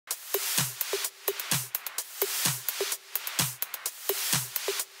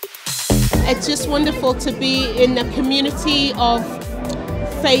It's just wonderful to be in a community of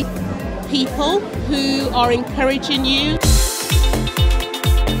faith people who are encouraging you.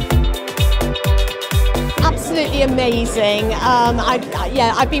 Absolutely amazing.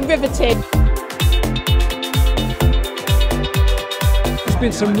 I've been riveted. There's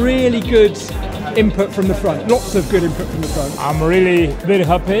been some really good input from the front, lots of good input from the front. I'm really very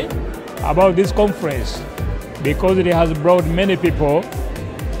happy about this conference because it has brought many people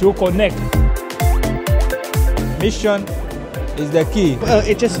to connect. Mission is the key.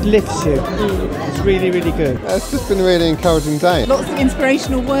 It just lifts you. It's really, really good. It's just been a really encouraging day. Lots of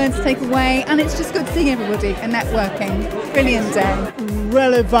inspirational words to take away, and it's just good seeing everybody and networking. Brilliant day.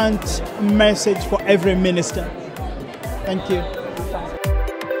 Relevant message for every minister. Thank you.